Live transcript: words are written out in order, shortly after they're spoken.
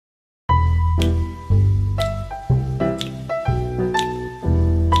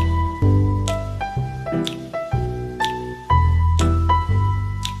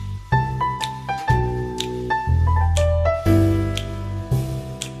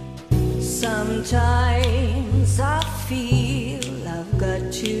Sometimes I feel I've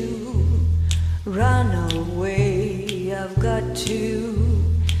got to run away. I've got to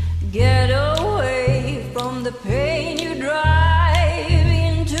get away from the pain you drive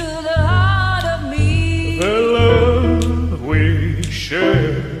into the heart of me. The love we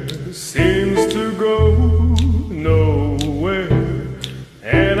share seems to go nowhere,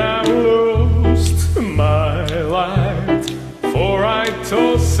 and I've lost my light, for I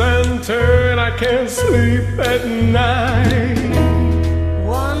toss and turn, I can't sleep at night.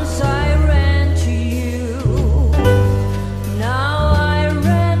 Once I ran to you, now I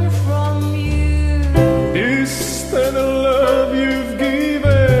ran from you. Instead of love you've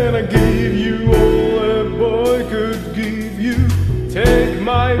given, I give you all a boy could give you. Take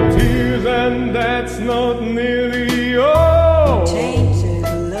my tears and that's not nearly all. Tainted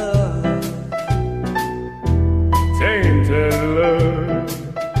love, tainted love.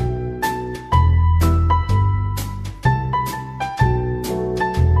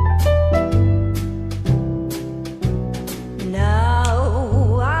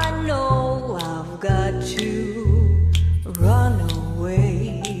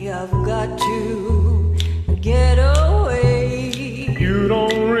 I've got to get away. You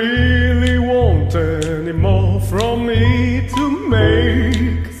don't really want any more from me to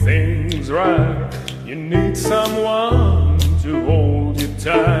make things right. You need someone to hold you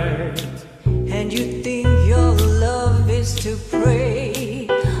tight. And you think your love is to pray,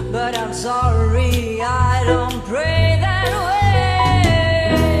 but I'm sorry, I don't pray that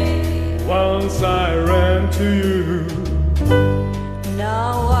way. Once I ran to you,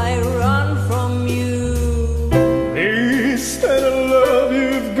 now I run from you. Instead of love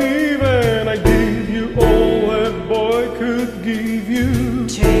you've given, I give you all a boy could give you.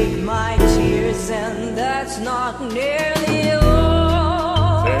 Take my tears and that's not nearly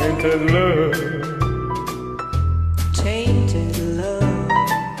all. Tainted love, tainted love.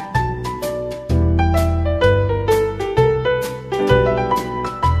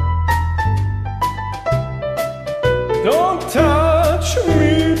 don't touch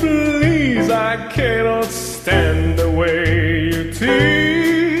me, please. I cannot stand the way you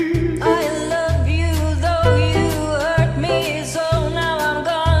tease. I love you, though you hurt me, so now I'm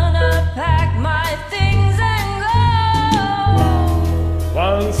gonna pack my things and go.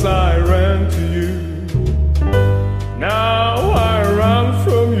 Once I ran to you, now